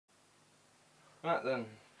Right then,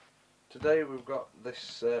 today we've got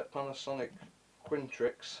this Panasonic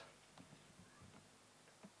TX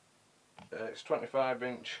it's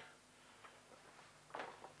 25-inch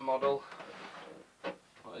model.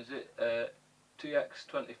 What is it?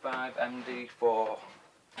 TX-25MD4.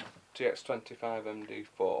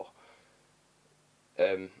 TX-25MD4.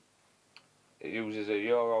 It uses a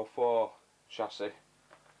Euro 4 chassis.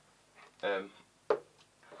 It's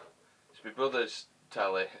my brother's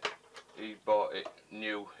telly. He bought it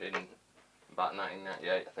new in about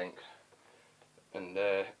 1998, I think. And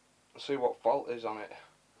let's see what fault is on it.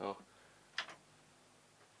 Oh.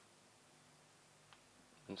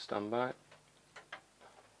 And stand by.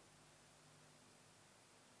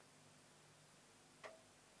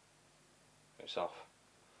 It's off.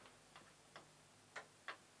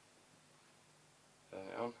 Turn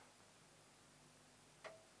it on.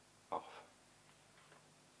 Off.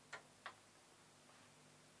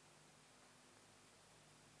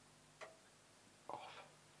 Off.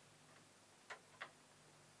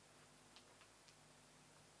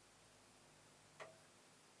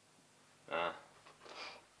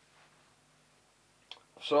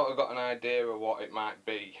 I've sort of got an idea of what it might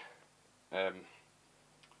be.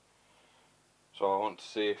 So I want to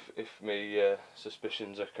see if my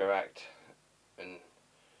suspicions are correct, and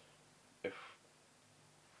if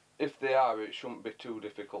they are, it shouldn't be too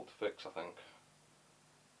difficult to fix, I think.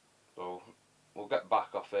 So we'll get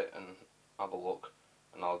back off it and have a look,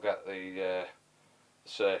 and I'll get the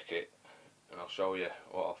circuit and I'll show you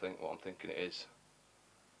what I'm thinking it is.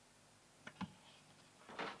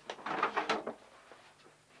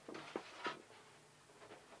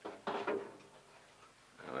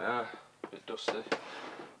 There we are, a bit dusty.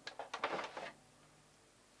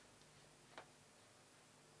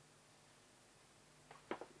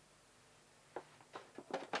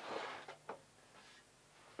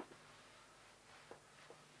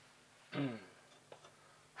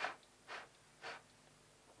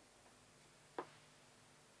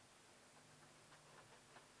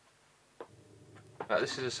 Right,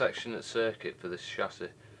 this is a section of circuit for this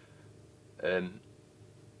chassis.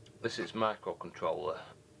 This is microcontroller,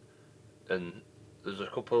 and there's a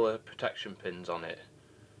couple of protection pins on it.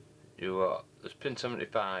 There's pin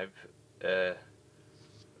 75,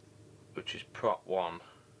 which is prot 1,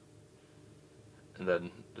 and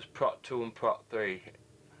then there's prot 2 and prot 3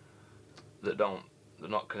 that they're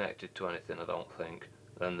not connected to anything, I don't think.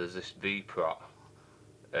 Then there's this V prot,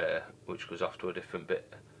 which goes off to a different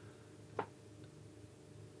bit.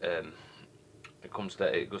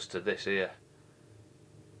 It goes to this here,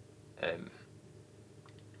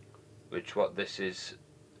 what this is,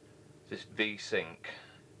 this V sync,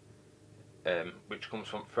 which comes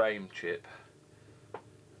from frame chip,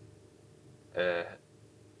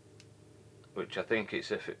 which I think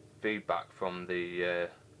it's a feedback from the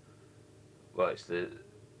well, it's the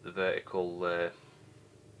vertical,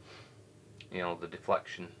 you know, the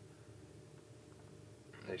deflection.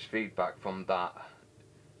 It's feedback from that.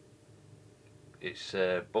 It's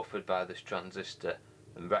buffered by this transistor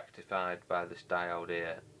and rectified by this diode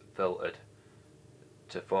here, filtered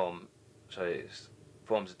to form, so it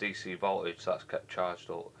forms a DC voltage that's kept charged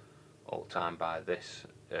all the time by this.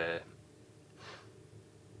 You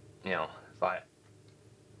know, like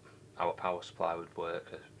our power supply would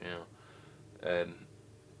work, you know.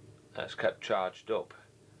 It's kept charged up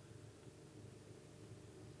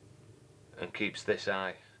and keeps this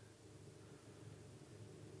high.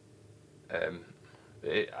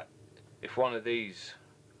 If one of these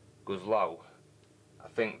goes low, I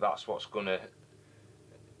think that's what's gonna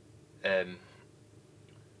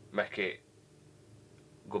make it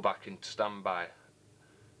go back into standby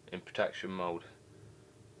in protection mode.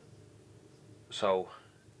 So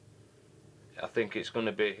I think it's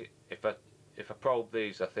gonna be, if I probe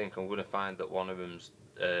these, I think I'm gonna find that one of them's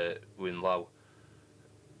going low,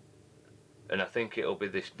 and I think it'll be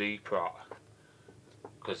this V prot,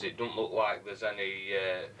 because it don't look like there's any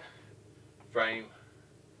frame,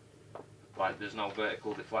 like there's no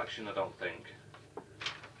vertical deflection, I don't think.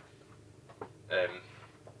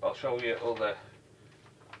 I'll show you other.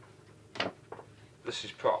 This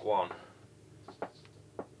is prot 1.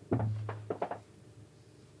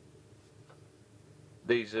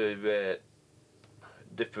 These are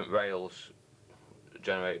different rails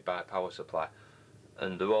generated by power supply,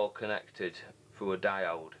 and they're all connected through a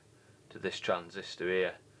diode to this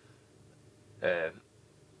transistor here,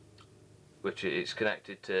 which is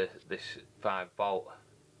connected to this 5V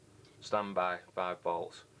standby 5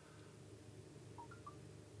 volts,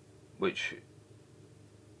 which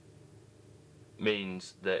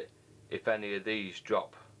means that if any of these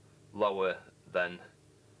drop lower than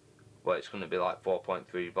well, it's going to be like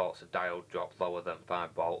 4.3 volts, a diode drop lower than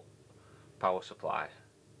 5 volt power supply,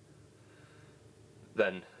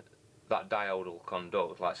 then that diode will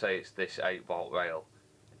conduct. Like say it's this 8 volt rail,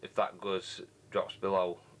 if that drops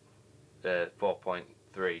below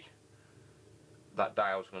 4.3, that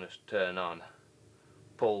diode's going to turn on,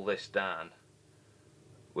 pull this down,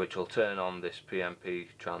 which will turn on this PNP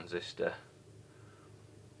transistor.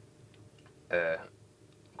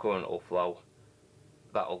 Current will flow,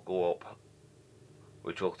 that will go up,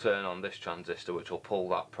 which will turn on this transistor, which will pull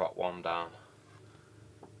that prop 1 down.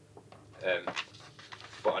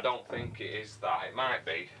 But I don't think it is that. It might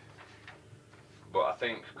be, but I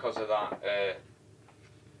think because of that,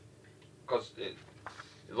 because it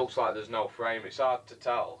looks like there's no frame, it's hard to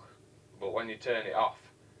tell, but when you turn it off,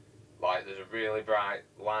 like there's a really bright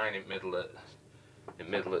line in middle of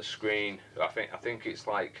the screen. I think it's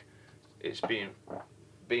like it's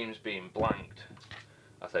beams being blanked,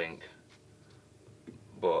 I think,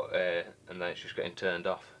 but and then it's just getting turned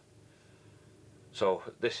off. So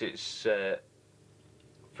this is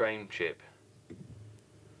frame chip,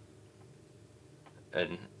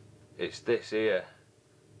 and it's this here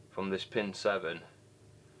from this pin 7.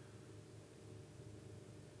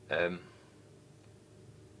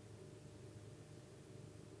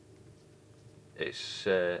 It's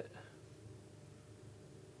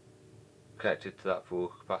connected to that through a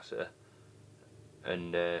capacitor,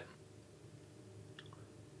 and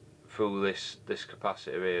through this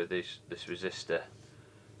capacitor here, this resistor,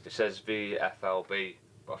 it says VFLB,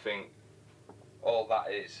 but I think all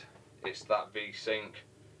that is, it's that V sync,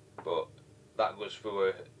 but that goes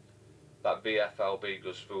through that VFLB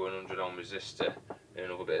goes through an 100 ohm resistor in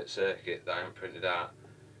another bit of circuit that I haven't printed out,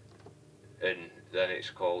 and then it's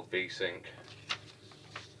called V sync.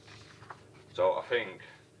 So I think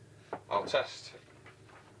I'll test,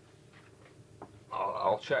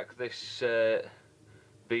 I'll check this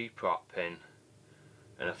V prop pin,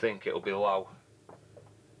 and I think it'll be low.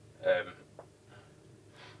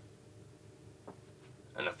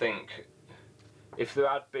 And I think if there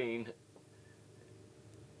had been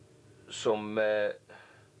some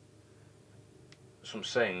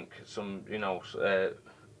sync, you know, a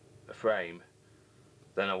frame,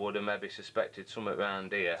 then I would have maybe suspected something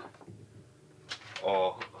around here,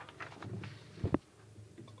 or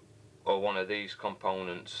one of these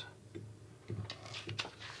components.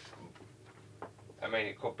 I mean,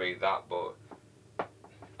 it could be that, but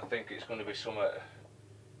I think it's going to be something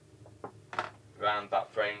around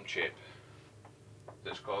that frame chip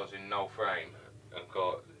that's causing no frame and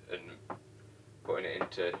putting it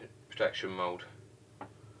into protection mode.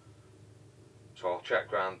 So I'll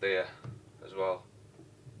check round there as well.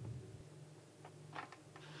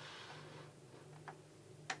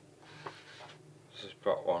 This is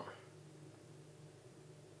prop 1.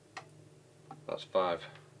 That's 5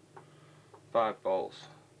 volts.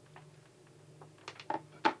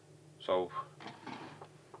 So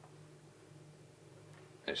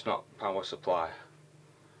it's not power supply.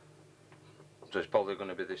 So it's probably going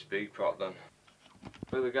to be this B prop then.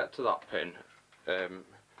 When we get to that pin,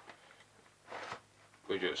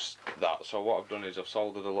 we just that. So what I've done is I've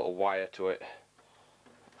soldered a little wire to it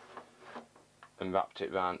and wrapped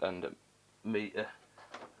it round end of meter.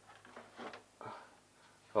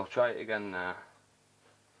 I'll try it again now.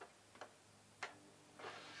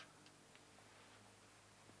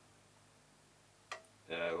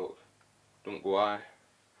 Yeah, look, don't go high.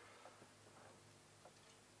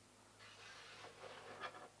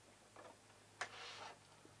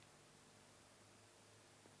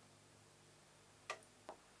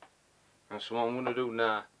 And so what I'm going to do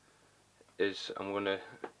now is I'm going to,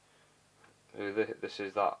 this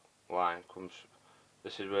is that line,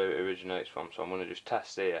 this is where it originates from, so I'm going to just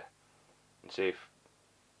test here and see if,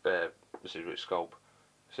 this is with scope,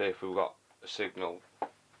 see if we've got a signal.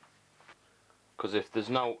 Because if there's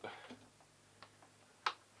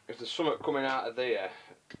something coming out of there,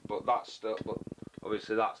 but that's still, but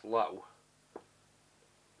obviously that's low,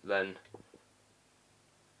 then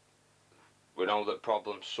we know that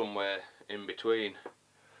problem's somewhere in between.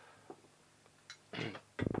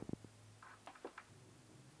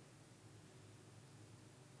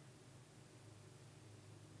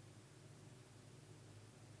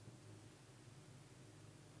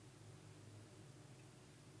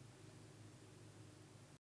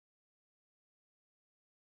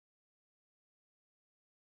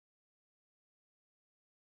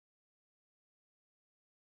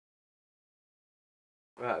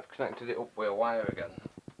 Right, I've connected it up with a wire again.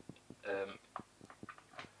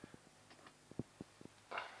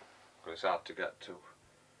 But it's hard to get to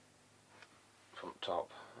from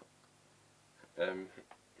top.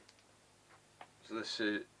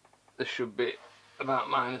 So this should be about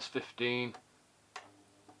 -15.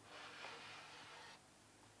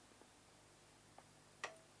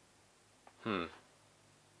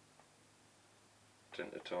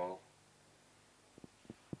 Didn't at all.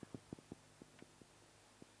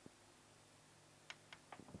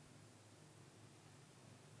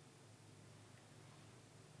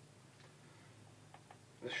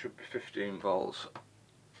 This should be 15 volts.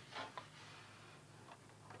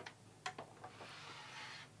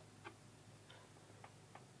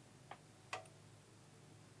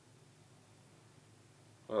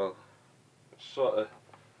 Well, it's sort of,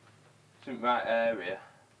 it's in the right area.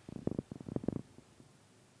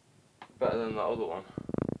 Better than that other one.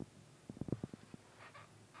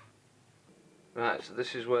 Right, so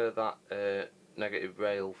this is where that negative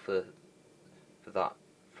rail for that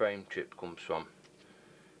frame chip comes from.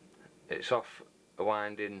 It's off a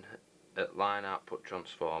winding at line output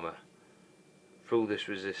transformer. Through this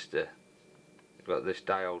resistor, you've got this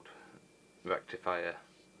diode rectifier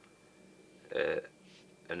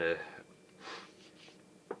and a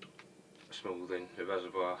smoothing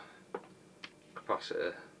reservoir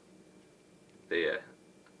capacitor there.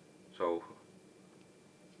 So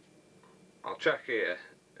I'll check here,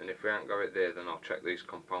 and if we haven't got it there, then I'll check these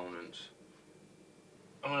components.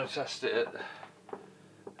 I'm going to test it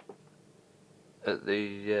at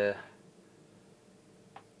the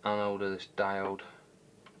anode of this diode.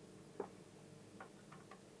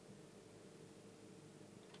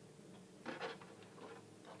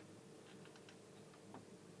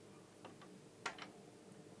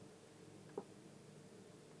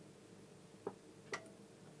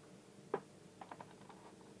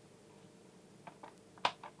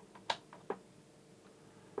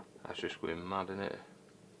 That's just going mad, isn't it?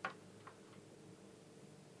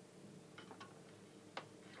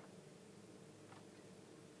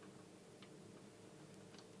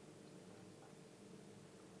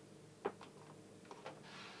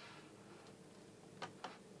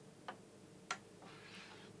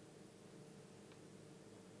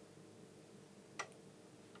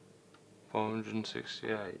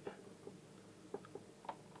 $468.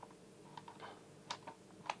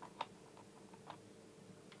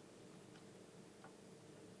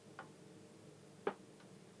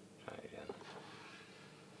 Try it again.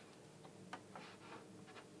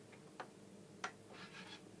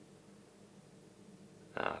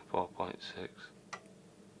 Ah, 4.6.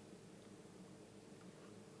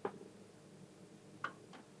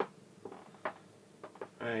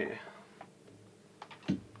 Right.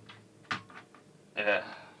 Yeah,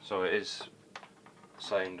 so it is the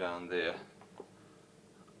same down there.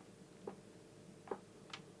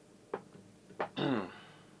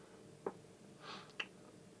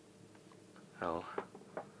 Well,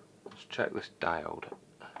 let's check this diode.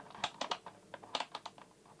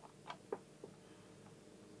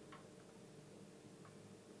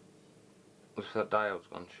 Looks like that diode's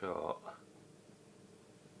gone short.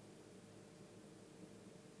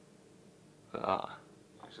 Look at that.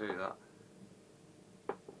 You see that?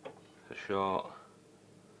 It's a short.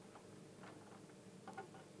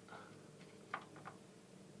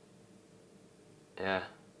 Yeah.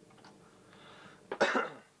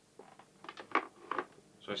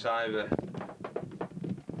 So it's either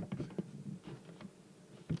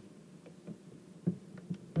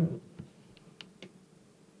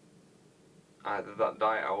that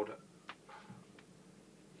diode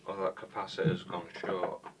or that capacitor's gone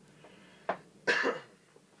short.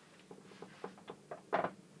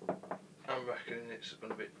 I'm reckoning it's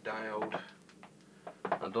going to be diode.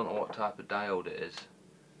 I don't know what type of diode it is.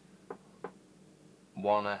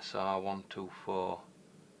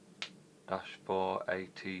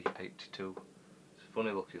 1SR124-4AT82. It's a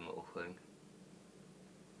funny looking little thing.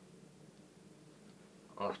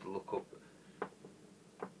 I'll have to look up.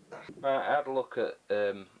 Right, I had a look at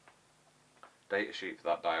data sheet for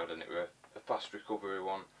that diode, and it was a fast recovery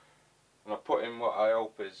one, and I put in what I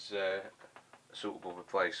hope is a suitable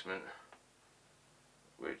replacement,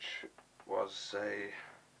 which was a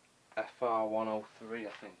FR103,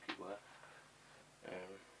 I think it was.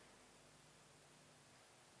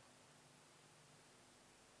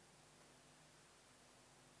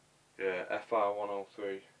 Yeah,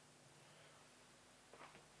 FR103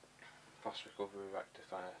 fast recovery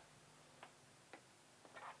rectifier.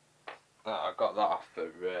 I got that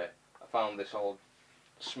after I found this old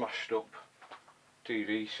smashed up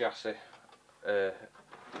TV chassis on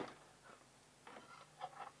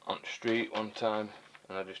the street one time,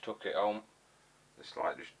 and I just took it home. It's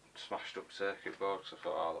like just smashed up circuit board, so I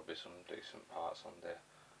thought, oh, there'll be some decent parts on there.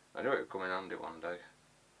 I knew it would come in handy one day,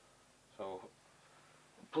 so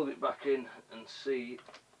plug it back in and see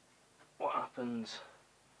what happens.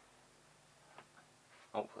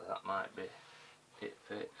 Hopefully that might be it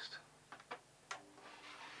fixed.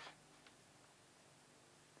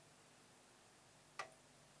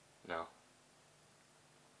 No.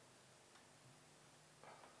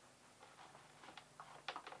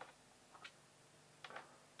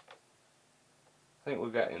 I think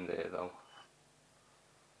we're getting there though.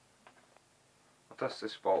 I'll test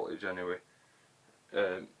this voltage anyway,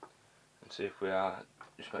 and see if we are,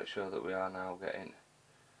 just make sure that we are now getting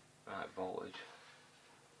right voltage.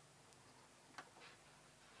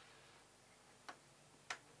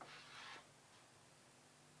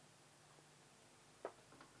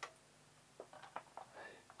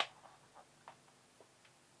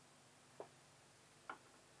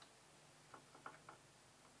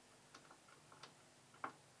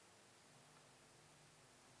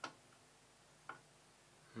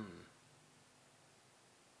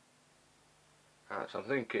 Right, so I'm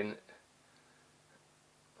thinking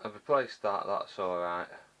I've replaced that, that's alright.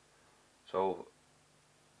 So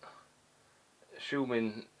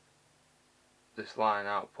assuming this line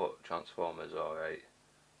output transformer is alright,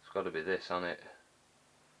 it's got to be this on it,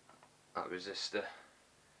 that resistor.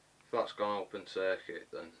 If that's gone open circuit,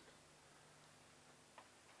 then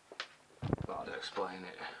that'd explain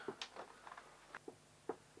it.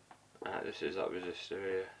 Right, this is that resistor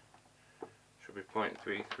here. Should be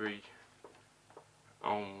 0.33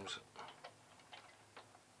 ohms.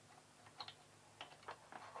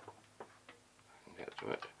 I can get to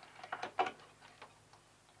it.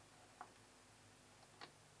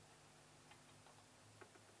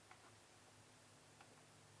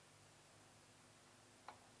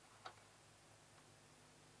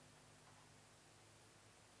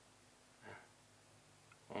 Yeah.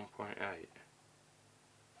 1.8.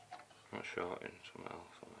 Not shorting something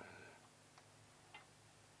else on there.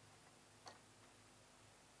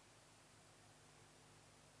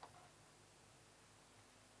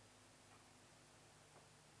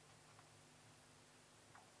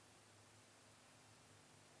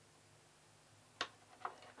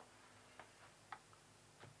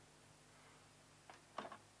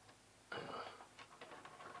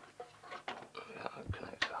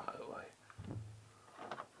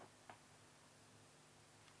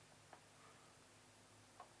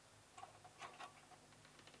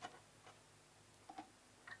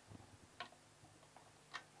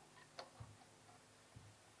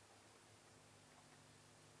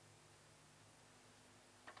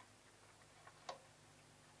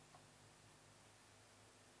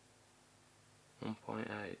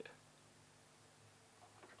 1.8.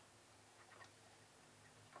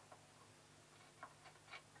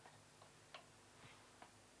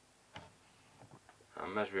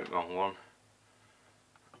 I'm measuring the wrong one.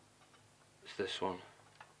 It's this one.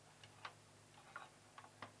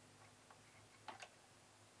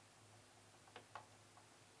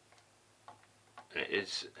 And it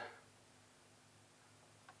is,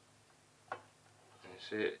 you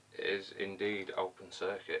see, it is indeed open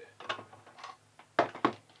circuit.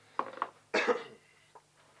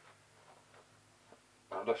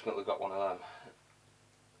 I've definitely got one of them.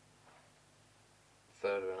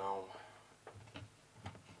 Third of an ohm.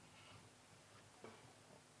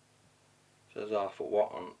 Says half a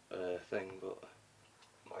watt on thing, but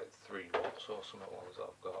like 3 watts or some ones that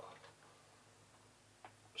I've got.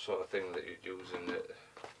 Sort of thing that you'd use in the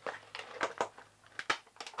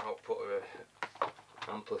output of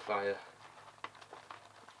an amplifier.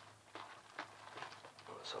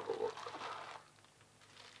 Let's have a look.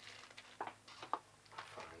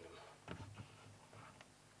 Find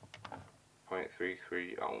them.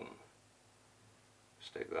 0.33 ohm.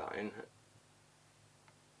 Stick that in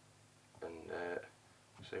and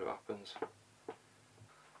see what happens.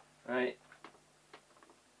 Right,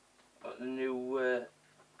 got the new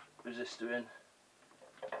resistor in.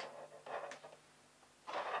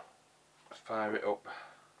 Let's fire it up.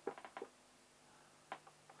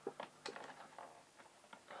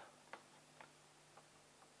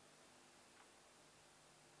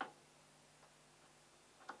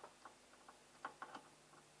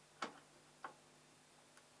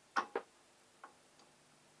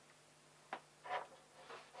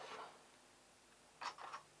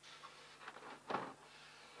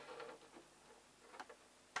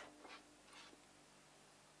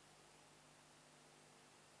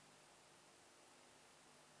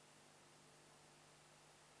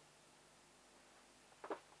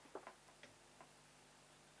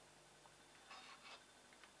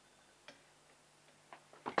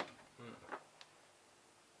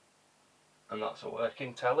 And that's a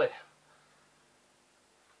working telly.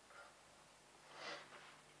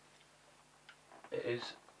 it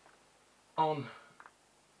is on.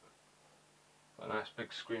 A nice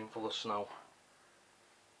big screen full of snow.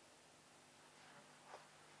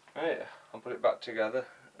 Right, I'll put it back together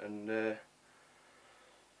and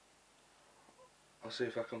I'll see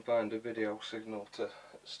if I can find a video signal to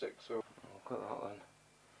stick through. Look at that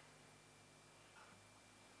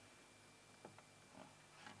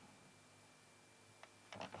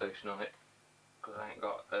then. Station on it, because I ain't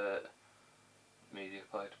got a media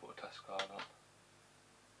player to put a test card on.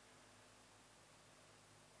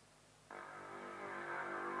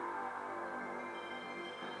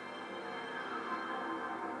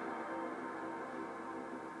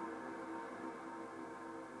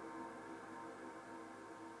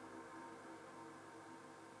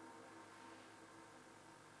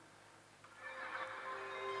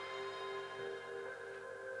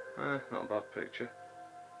 Not a bad picture.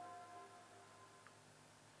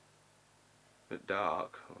 Bit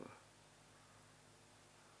dark.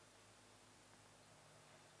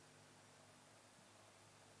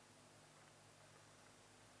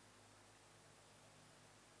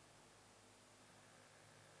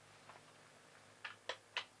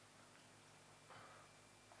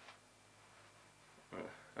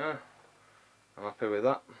 I'm happy with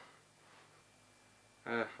that.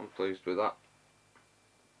 I'm pleased with that.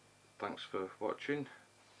 Thanks for watching,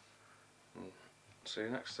 and see you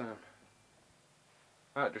next time.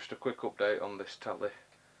 Right, just a quick update on this telly.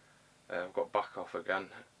 I've got back off again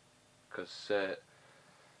because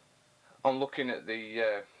on looking at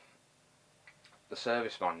the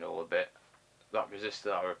service manual a bit, that resistor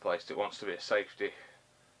that I replaced, it wants to be a safety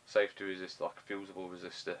resistor, like a fusible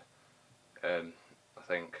resistor, I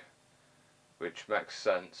think, which makes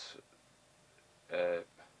sense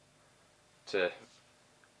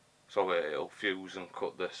so it'll fuse and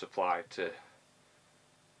cut the supply to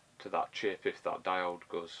that chip if that diode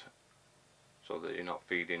goes, so that you're not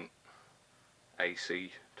feeding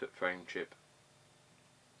AC to the frame chip.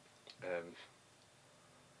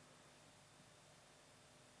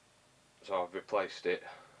 So I've replaced it.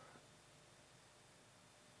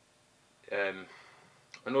 I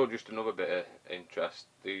know, just another bit of interest,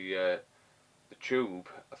 the tube,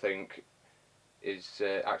 I think, is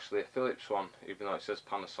actually a Philips one, even though it says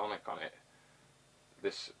Panasonic on it.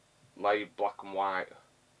 This black and white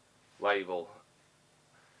label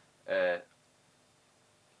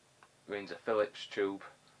means a Philips tube,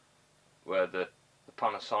 where the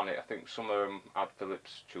Panasonic, I think some of them had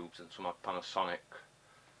Philips tubes and some had Panasonic.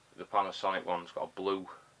 The Panasonic one's got a blue,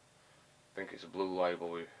 I think it's a blue label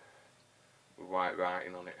with white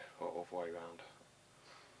writing on it, or other way around.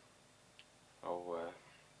 Oh,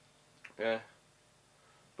 yeah,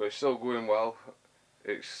 but it's still going well.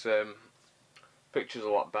 It's picture's a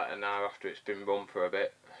lot better now after it's been run for a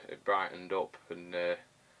bit. It brightened up and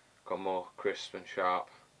got more crisp and sharp,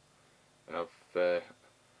 and I've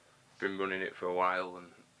been running it for a while, and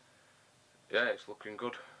yeah, it's looking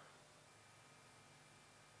good.